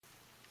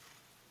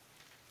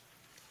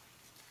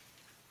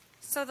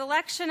So the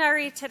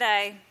lectionary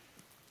today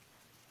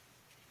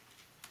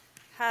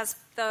has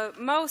the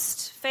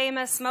most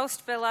famous,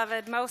 most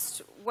beloved,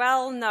 most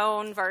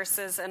well-known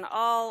verses in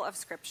all of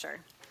Scripture.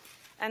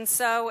 And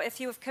so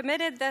if you have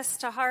committed this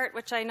to heart,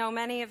 which I know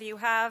many of you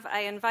have,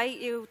 I invite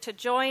you to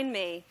join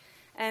me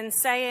in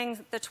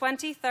saying the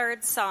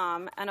 23rd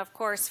Psalm, and of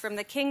course from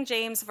the King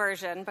James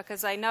Version,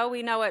 because I know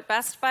we know it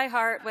best by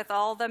heart with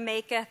all the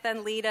maketh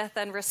and leadeth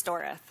and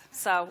restoreth.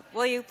 So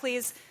will you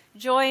please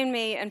join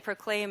me in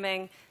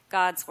proclaiming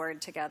God's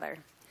word together.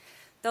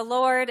 The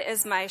Lord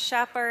is my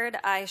shepherd,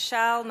 I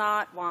shall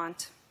not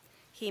want.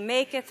 He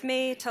maketh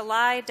me to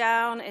lie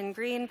down in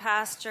green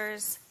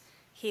pastures.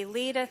 He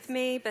leadeth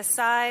me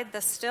beside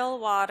the still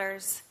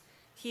waters.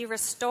 He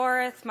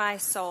restoreth my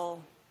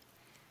soul.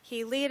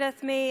 He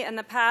leadeth me in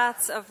the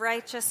paths of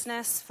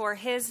righteousness for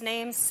his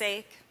name's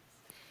sake.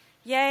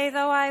 Yea,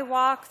 though I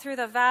walk through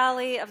the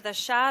valley of the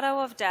shadow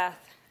of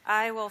death,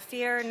 I will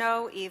fear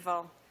no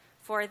evil,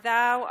 for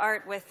thou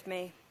art with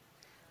me.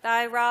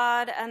 Thy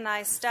rod and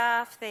thy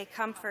staff, they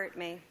comfort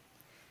me.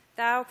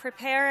 Thou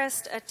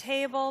preparest a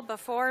table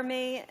before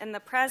me in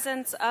the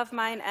presence of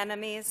mine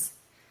enemies.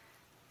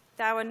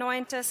 Thou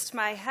anointest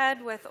my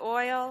head with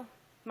oil,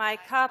 my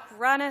cup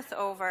runneth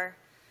over.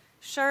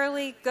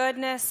 Surely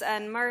goodness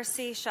and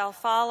mercy shall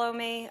follow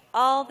me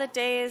all the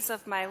days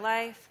of my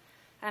life,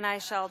 and I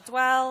shall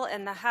dwell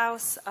in the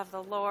house of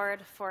the Lord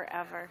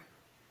forever.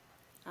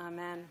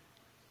 Amen.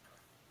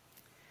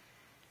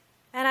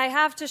 And I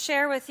have to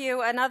share with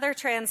you another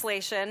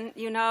translation.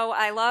 You know,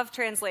 I love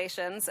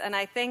translations, and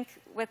I think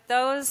with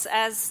those,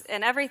 as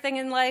in everything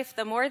in life,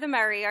 the more the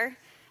merrier.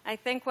 I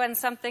think when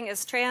something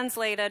is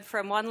translated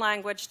from one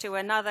language to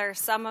another,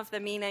 some of the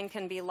meaning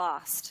can be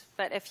lost.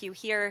 But if you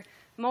hear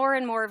more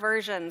and more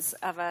versions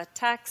of a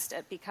text,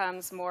 it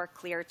becomes more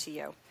clear to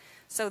you.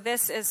 So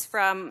this is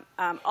from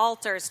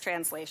Alter's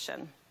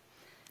translation.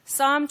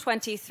 Psalm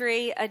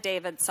 23, a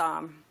David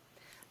psalm.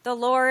 The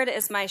Lord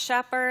is my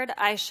shepherd,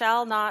 I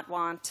shall not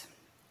want.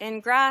 In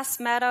grass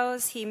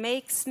meadows he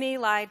makes me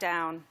lie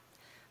down.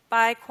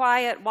 By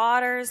quiet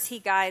waters he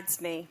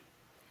guides me.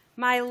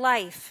 My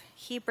life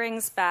he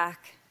brings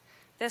back.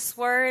 This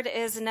word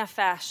is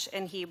nephesh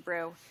in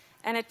Hebrew.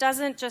 And it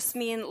doesn't just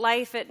mean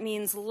life, it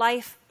means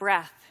life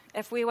breath.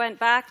 If we went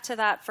back to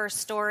that first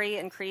story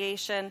in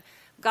creation,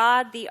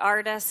 God the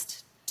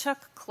artist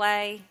took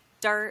clay,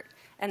 dirt,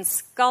 and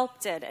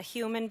sculpted a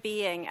human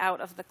being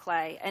out of the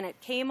clay. And it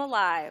came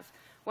alive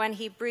when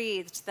he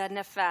breathed the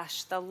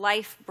nephesh, the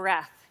life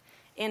breath,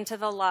 into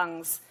the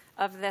lungs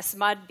of this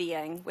mud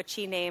being, which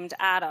he named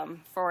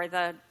Adam for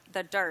the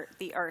dirt,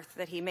 the earth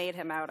that he made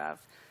him out of.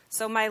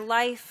 So my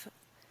life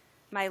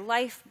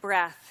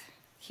breath,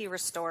 he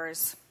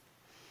restores.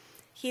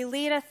 He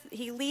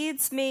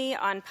leads me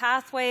on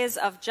pathways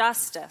of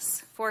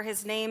justice for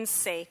his name's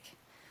sake.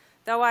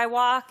 Though I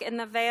walk in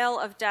the vale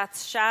of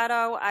death's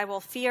shadow, I will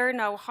fear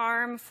no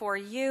harm, for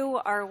you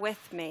are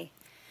with me.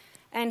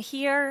 And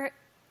here,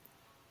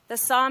 the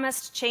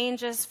psalmist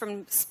changes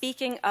from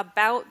speaking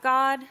about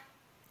God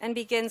and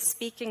begins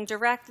speaking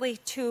directly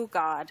to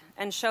God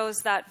and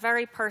shows that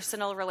very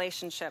personal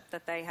relationship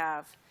that they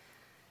have.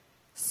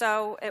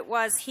 So it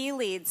was he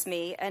leads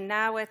me, and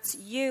now it's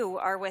you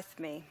are with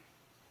me.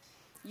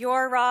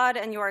 Your rod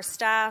and your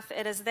staff,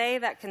 it is they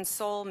that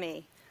console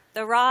me.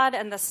 The rod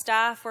and the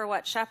staff were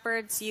what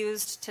shepherds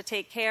used to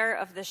take care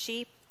of the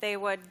sheep. They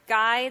would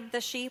guide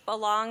the sheep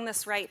along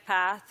this right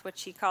path,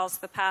 which he calls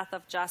the path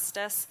of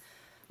justice,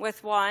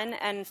 with one,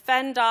 and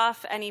fend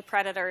off any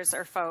predators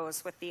or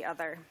foes with the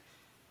other.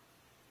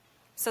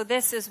 So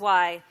this is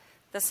why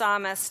the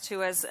psalmist,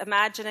 who is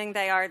imagining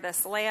they are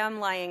this lamb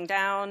lying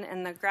down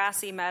in the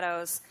grassy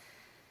meadows,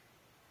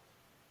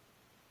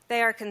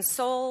 they are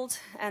consoled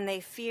and they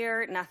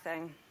fear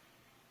nothing.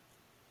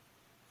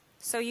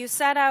 So you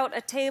set out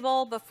a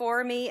table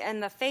before me in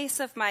the face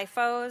of my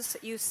foes.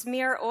 You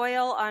smear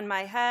oil on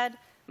my head.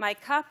 My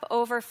cup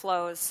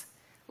overflows.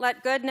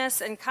 Let goodness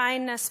and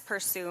kindness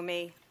pursue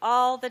me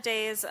all the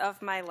days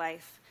of my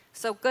life.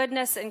 So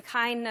goodness and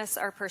kindness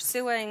are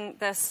pursuing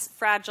this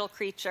fragile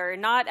creature,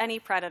 not any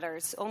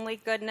predators, only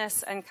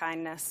goodness and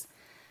kindness.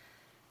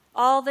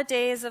 All the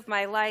days of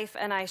my life,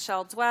 and I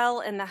shall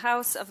dwell in the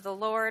house of the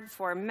Lord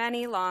for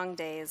many long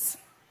days.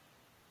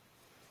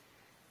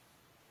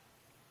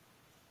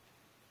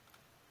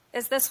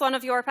 Is this one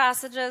of your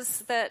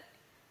passages that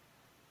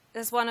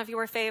is one of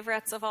your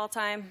favorites of all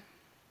time?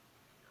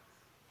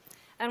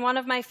 And one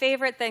of my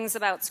favorite things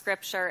about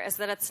Scripture is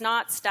that it's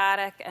not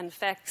static and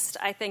fixed.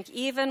 I think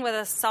even with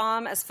a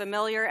psalm as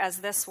familiar as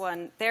this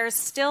one, there's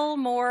still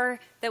more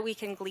that we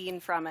can glean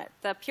from it.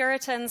 The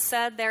Puritans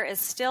said there is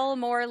still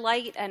more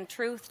light and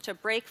truth to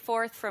break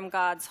forth from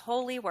God's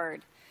holy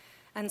word.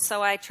 And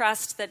so I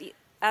trust that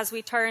as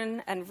we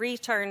turn and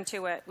return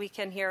to it, we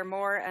can hear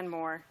more and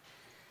more.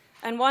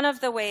 And one of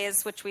the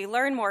ways which we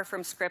learn more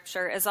from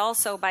Scripture is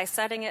also by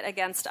setting it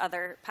against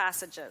other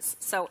passages.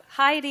 So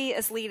Heidi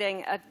is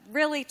leading a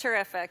really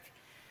terrific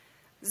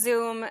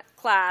Zoom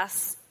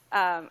class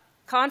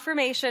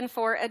confirmation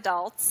for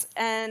adults.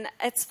 And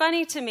it's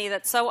funny to me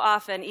that so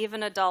often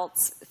even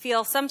adults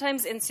feel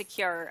sometimes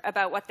insecure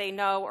about what they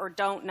know or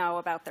don't know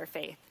about their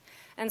faith.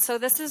 And so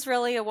this is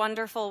really a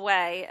wonderful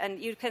way. And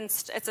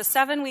it's a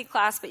 7-week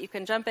class, but you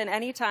can jump in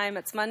anytime.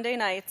 It's Monday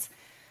nights.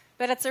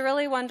 But it's a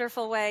really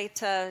wonderful way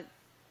to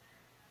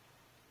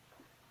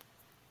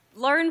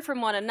learn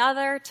from one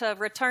another, to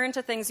return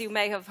to things you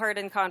may have heard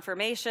in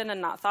confirmation and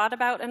not thought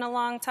about in a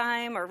long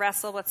time, or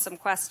wrestle with some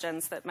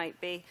questions that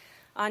might be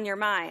on your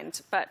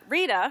mind. But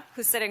Rita,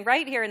 who's sitting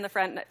right here in the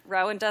front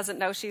row and doesn't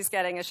know she's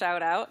getting a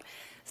shout out,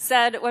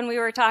 said when we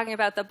were talking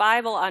about the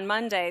Bible on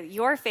Monday,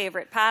 your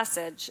favorite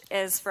passage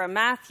is from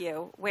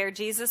Matthew, where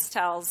Jesus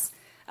tells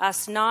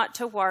us not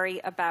to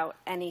worry about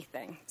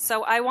anything.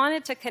 So I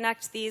wanted to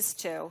connect these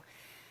two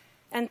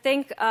and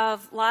think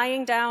of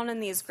lying down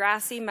in these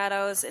grassy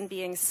meadows and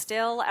being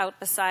still out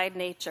beside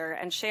nature,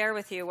 and share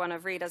with you one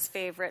of Rita's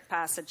favorite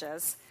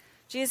passages.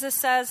 Jesus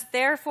says,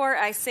 "Therefore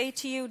I say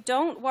to you,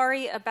 don't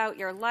worry about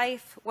your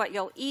life, what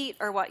you'll eat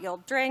or what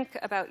you'll drink,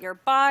 about your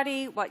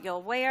body, what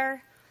you'll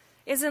wear.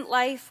 Isn't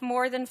life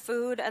more than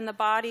food and the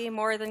body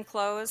more than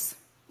clothes?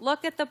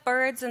 Look at the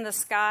birds in the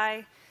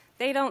sky.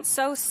 They don't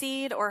sow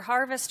seed or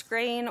harvest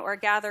grain or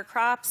gather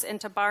crops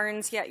into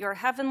barns, yet your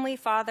heavenly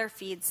Father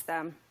feeds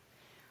them."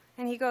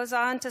 And he goes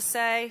on to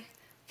say,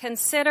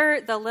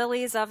 "Consider the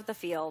lilies of the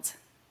field."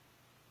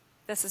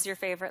 This is your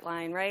favorite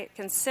line, right?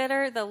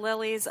 Consider the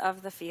lilies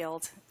of the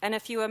field. And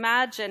if you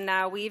imagine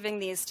now weaving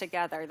these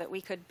together, that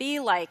we could be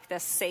like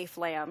this safe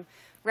lamb,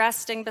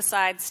 resting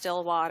beside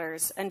still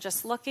waters and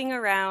just looking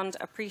around,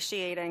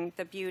 appreciating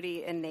the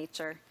beauty in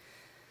nature.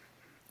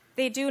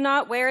 They do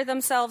not wear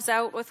themselves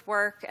out with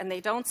work, and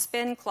they don't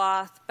spin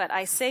cloth, but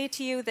I say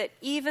to you that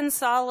even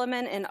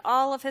Solomon in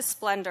all of his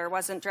splendor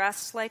wasn't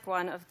dressed like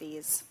one of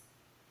these.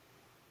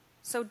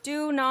 So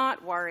do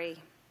not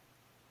worry.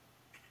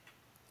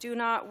 Do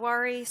not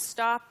worry.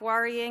 Stop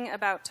worrying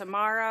about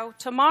tomorrow.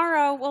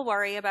 Tomorrow will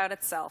worry about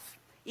itself.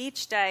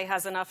 Each day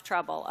has enough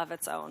trouble of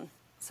its own.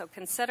 So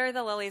consider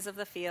the lilies of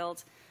the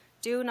field.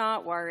 Do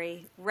not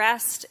worry.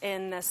 Rest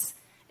in this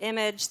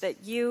image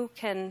that you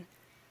can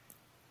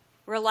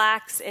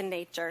relax in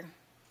nature.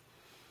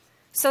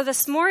 So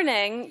this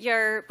morning,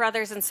 your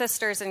brothers and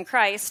sisters in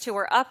Christ who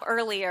were up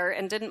earlier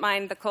and didn't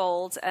mind the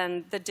cold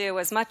and the dew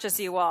as much as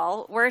you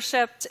all,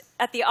 worshiped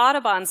at the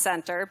Audubon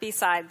Center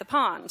beside the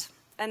pond.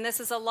 And this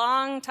is a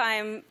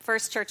long-time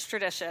First Church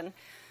tradition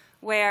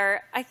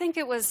where I think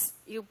it was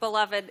you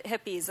beloved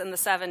hippies in the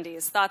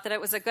 70s thought that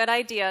it was a good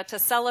idea to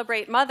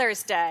celebrate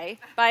Mother's Day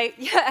by,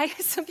 yeah,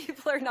 some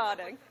people are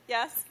nodding,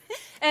 yes?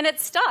 And it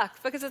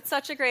stuck because it's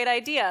such a great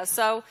idea.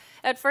 So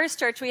at First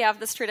Church, we have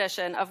this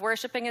tradition of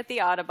worshiping at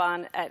the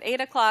Audubon at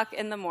 8 o'clock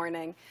in the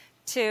morning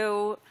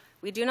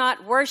we do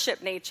not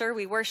worship nature,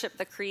 we worship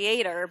the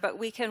Creator, but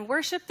we can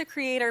worship the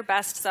Creator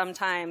best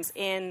sometimes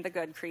in the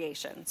good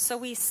creation. So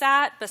we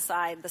sat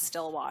beside the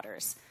still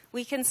waters.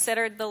 We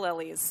considered the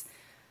lilies.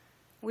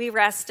 We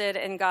rested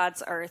in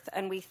God's earth,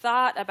 and we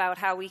thought about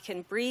how we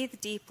can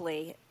breathe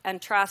deeply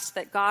and trust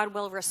that God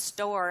will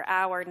restore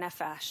our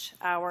nefesh,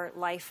 our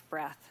life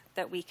breath,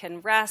 that we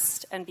can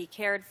rest and be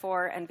cared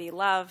for and be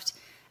loved,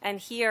 and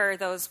hear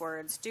those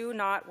words, do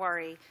not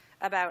worry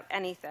about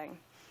anything.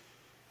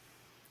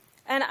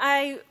 And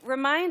I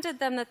reminded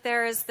them that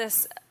there is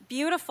this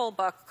beautiful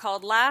book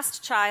called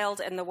Last Child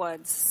in the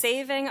Woods,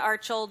 Saving Our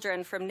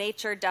Children from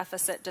Nature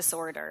Deficit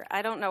Disorder.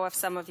 I don't know if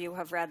some of you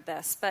have read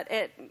this, but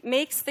it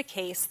makes the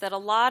case that a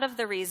lot of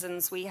the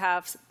reasons we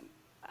have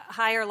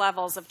higher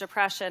levels of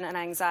depression and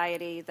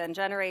anxiety than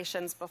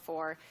generations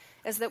before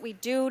is that we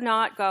do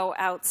not go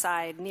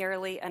outside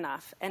nearly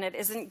enough. And it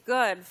isn't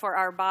good for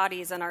our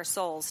bodies and our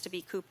souls to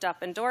be cooped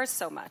up indoors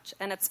so much.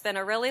 And it's been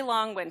a really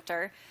long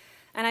winter.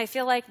 And I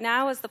feel like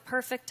now is the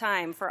perfect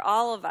time for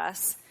all of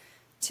us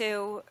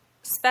to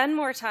spend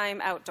more time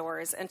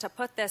outdoors and to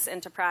put this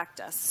into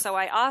practice. So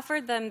I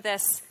offered them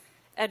this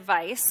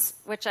advice,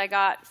 which I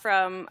got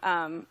from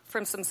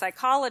some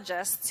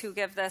psychologists who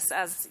give this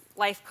as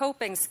life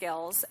coping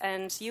skills,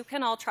 and you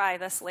can all try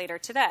this later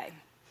today.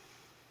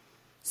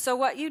 So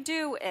what you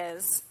do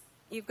is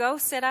you go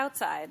sit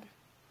outside.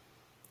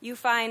 You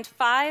find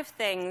 5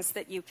 things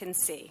that you can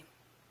see.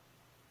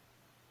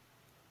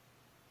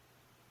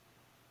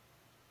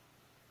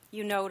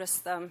 You notice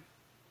them.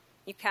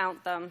 You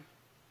count them.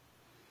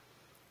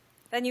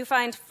 Then you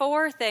find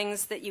 4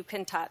 things that you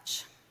can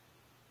touch.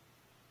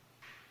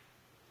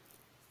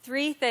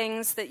 3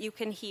 things that you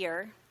can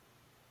hear.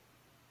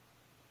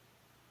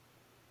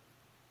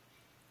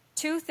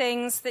 2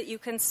 things that you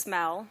can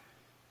smell.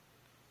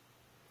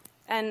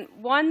 And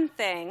 1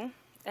 thing,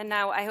 and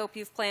now I hope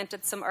you've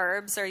planted some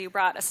herbs or you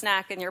brought a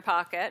snack in your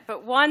pocket,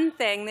 but 1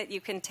 thing that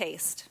you can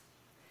taste.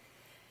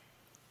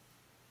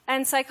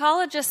 And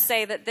psychologists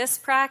say that this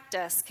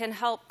practice can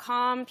help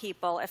calm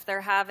people if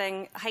they're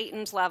having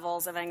heightened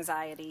levels of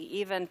anxiety,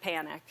 even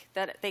panic,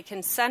 that they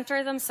can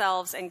center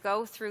themselves and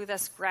go through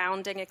this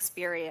grounding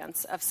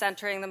experience of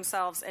centering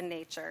themselves in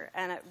nature,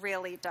 and it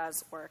really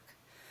does work.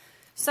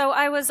 So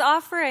I was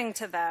offering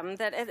to them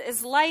that it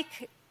is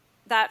like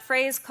that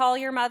phrase, call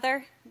your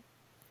mother,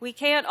 we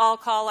can't all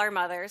call our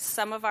mothers.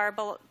 Some of our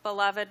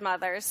beloved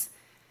mothers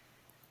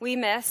we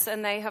miss,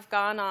 and they have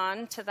gone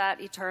on to that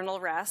eternal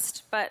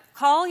rest. But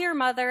call your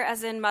mother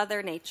as in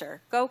Mother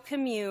Nature. Go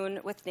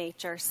commune with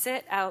nature.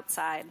 Sit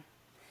outside.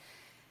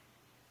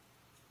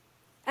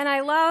 And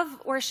I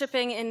love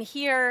worshiping in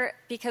here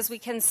because we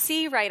can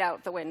see right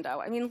out the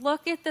window. I mean,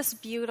 look at this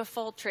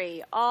beautiful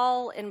tree,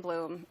 all in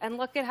bloom. And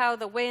look at how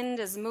the wind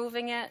is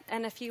moving it.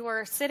 And if you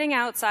were sitting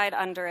outside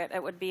under it,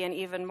 it would be an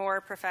even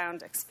more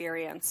profound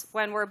experience.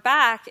 When we're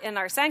back in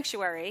our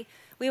sanctuary,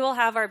 we will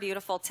have our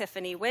beautiful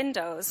Tiffany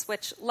windows,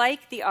 which,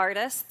 like the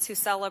artists who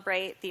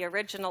celebrate the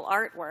original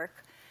artwork,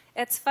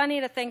 it's funny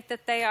to think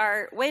that they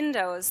are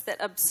windows that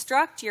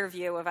obstruct your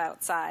view of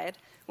outside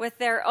with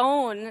their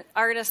own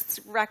artist's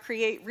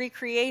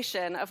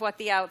recreation of what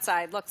the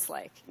outside looks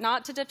like.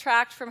 Not to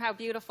detract from how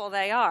beautiful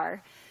they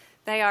are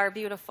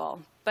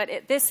beautiful.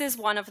 But this is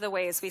one of the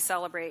ways we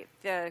celebrate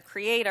the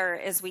Creator,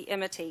 is we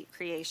imitate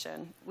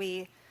creation.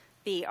 We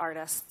be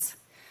artists.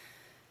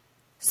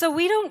 So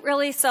we don't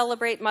really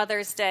celebrate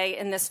Mother's Day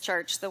in this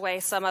church the way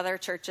some other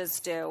churches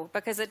do,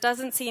 because it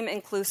doesn't seem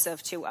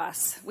inclusive to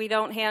us. We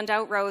don't hand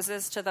out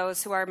roses to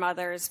those who are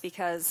mothers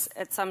because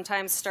it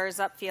sometimes stirs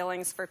up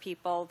feelings for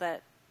people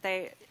that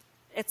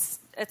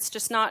it's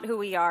just not who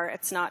we are.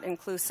 It's not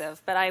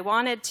inclusive. But I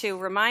wanted to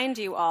remind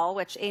you all,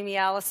 which Amy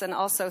Allison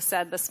also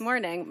said this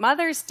morning,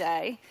 Mother's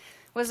Day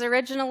was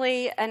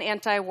originally an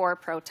anti-war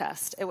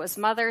protest. It was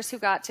mothers who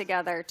got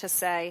together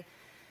to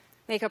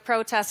make a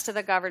protest to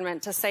the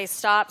government to say,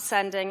 stop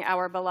sending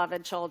our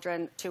beloved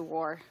children to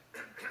war.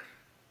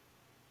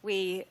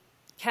 We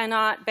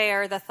cannot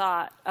bear the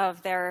thought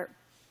of their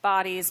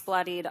bodies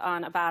bloodied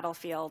on a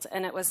battlefield.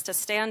 And it was to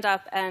stand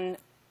up and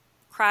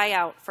cry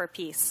out for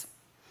peace.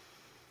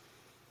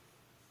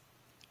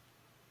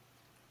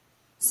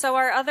 So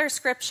our other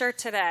scripture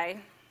today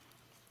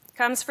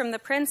comes from the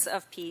Prince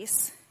of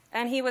Peace,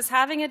 and he was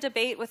having a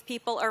debate with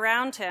people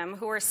around him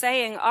who were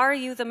saying, are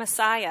you the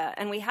Messiah?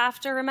 And we have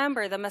to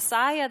remember the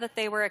Messiah that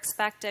they were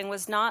expecting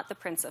was not the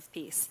Prince of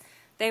Peace.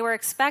 They were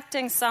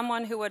expecting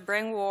someone who would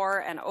bring war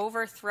and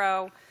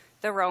overthrow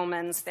the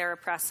Romans, their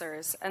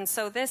oppressors. And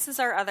so this is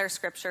our other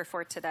scripture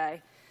for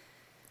today.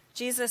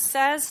 Jesus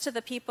says to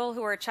the people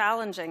who are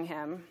challenging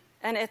him,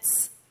 and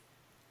it's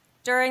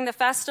during the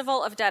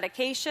festival of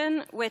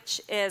dedication,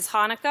 which is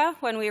Hanukkah,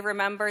 when we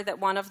remember that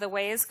one of the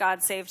ways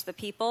God saved the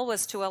people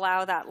was to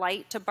allow that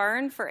light to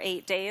burn for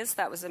 8 days.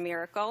 That was a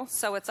miracle.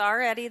 So it's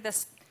already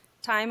this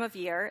time of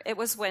year. It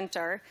was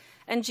winter.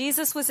 And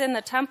Jesus was in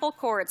the temple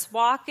courts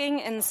walking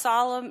in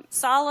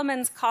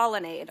Solomon's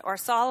colonnade, or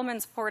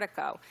Solomon's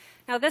portico.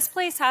 Now, this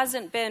place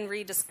hasn't been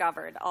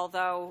rediscovered,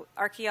 although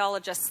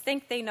archaeologists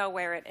think they know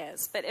where it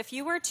is. But if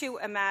you were to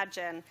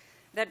imagine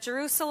that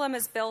Jerusalem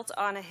is built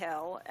on a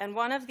hill, and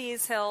one of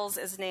these hills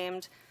is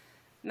named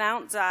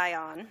Mount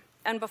Zion,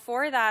 and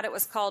before that it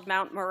was called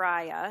Mount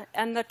Moriah,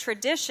 and the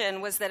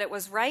tradition was that it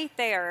was right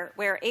there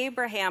where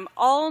Abraham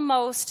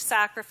almost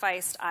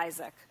sacrificed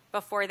Isaac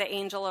before the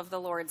angel of the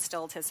Lord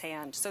stilled his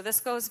hand. So this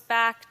goes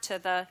back to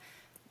the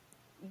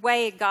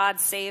way God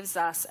saves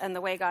us, and the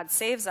way God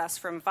saves us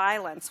from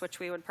violence, which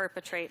we would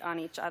perpetrate on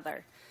each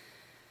other.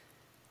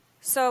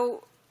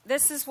 So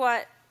this is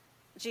what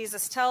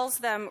Jesus tells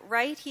them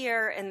right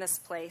here in this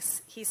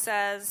place. He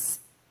says,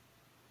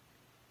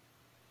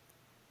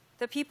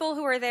 the people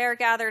who were there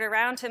gathered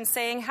around him,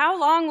 saying, how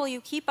long will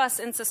you keep us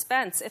in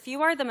suspense? If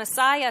you are the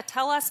Messiah,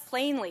 tell us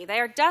plainly. They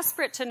are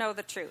desperate to know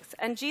the truth.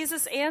 And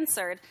Jesus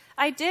answered,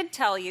 I did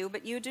tell you,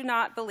 but you do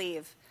not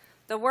believe.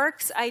 The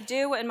works I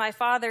do in my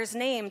Father's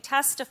name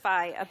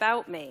testify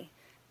about me.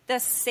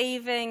 This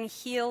saving,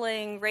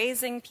 healing,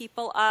 raising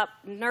people up,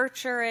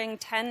 nurturing,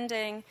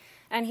 tending.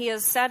 And he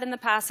has said in the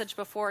passage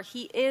before,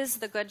 he is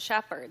the good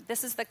shepherd.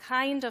 This is the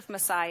kind of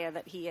Messiah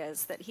that he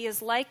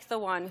is like the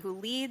one who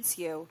leads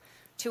you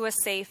to a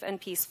safe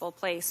and peaceful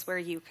place where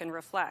you can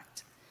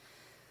reflect.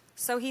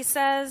 So he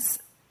says,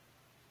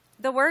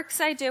 the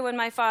works I do in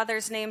my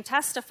Father's name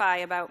testify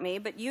about me,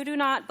 but you do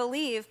not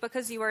believe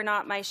because you are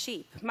not my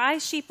sheep. My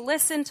sheep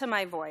listen to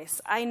my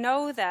voice. I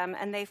know them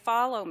and they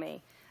follow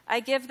me.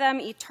 I give them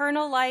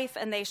eternal life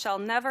and they shall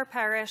never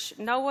perish.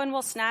 No one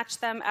will snatch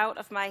them out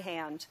of my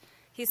hand.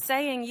 He's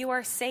saying, you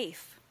are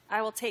safe.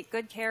 I will take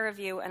good care of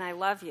you, and I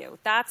love you.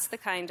 That's the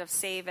kind of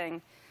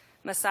saving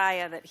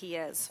Messiah that he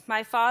is.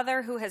 My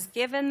Father who has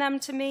given them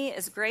to me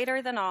is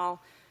greater than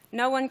all.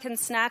 No one can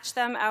snatch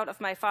them out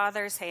of my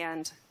Father's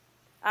hand.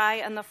 I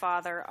and the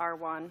Father are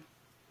one.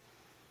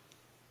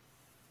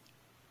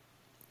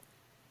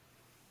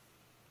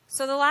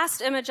 So the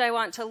last image I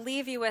want to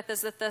leave you with is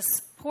that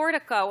this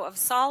portico of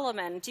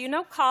Solomon, do you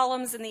know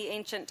columns in the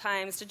ancient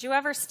times? Did you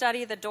ever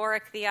study the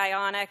Doric, the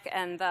Ionic,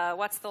 and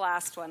what's the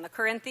last one, the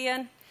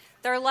Corinthian?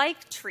 They're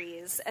like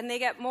trees, and they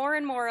get more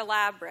and more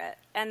elaborate,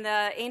 and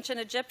the ancient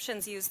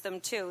Egyptians used them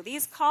too.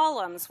 These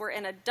columns were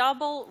in a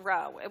double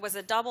row. It was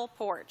a double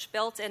porch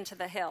built into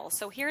the hill.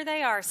 So here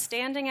they are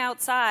standing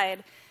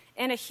outside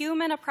in a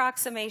human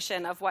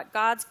approximation of what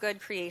God's good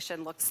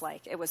creation looks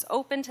like. It was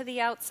open to the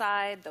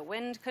outside, the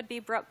wind could be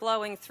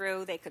blowing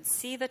through, they could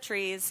see the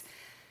trees,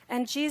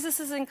 and Jesus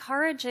is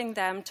encouraging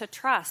them to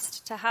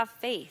trust, to have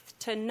faith,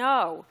 to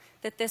know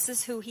that this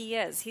is who he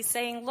is. He's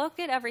saying, look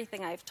at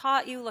everything I've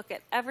taught you, look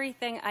at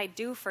everything I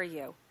do for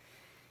you.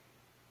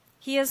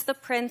 He is the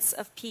Prince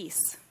of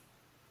Peace.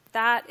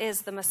 That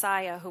is the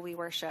Messiah who we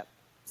worship.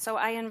 So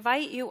I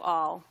invite you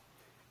all.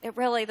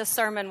 The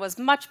sermon was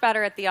much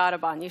better at the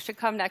Audubon. You should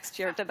come next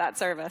year to that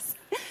service.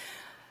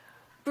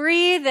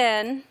 Breathe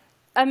in.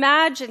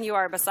 Imagine you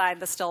are beside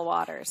the still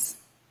waters.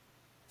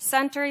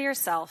 Center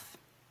yourself.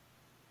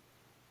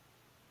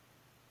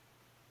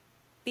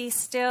 Be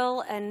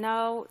still and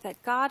know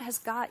that God has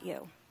got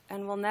you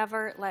and will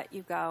never let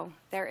you go.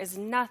 There is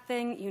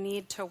nothing you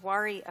need to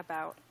worry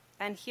about.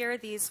 And hear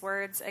these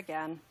words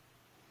again.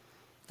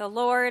 The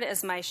Lord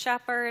is my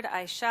shepherd,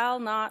 I shall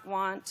not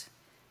want.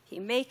 He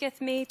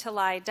maketh me to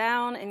lie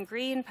down in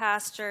green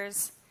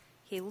pastures.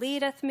 He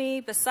leadeth me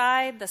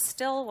beside the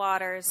still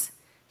waters.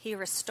 He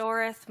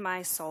restoreth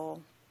my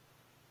soul.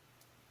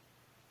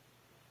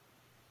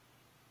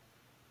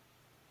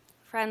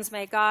 Friends,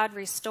 may God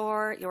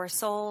restore your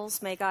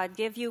souls. May God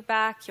give you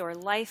back your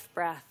life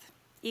breath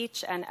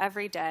each and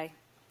every day.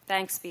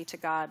 Thanks be to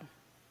God.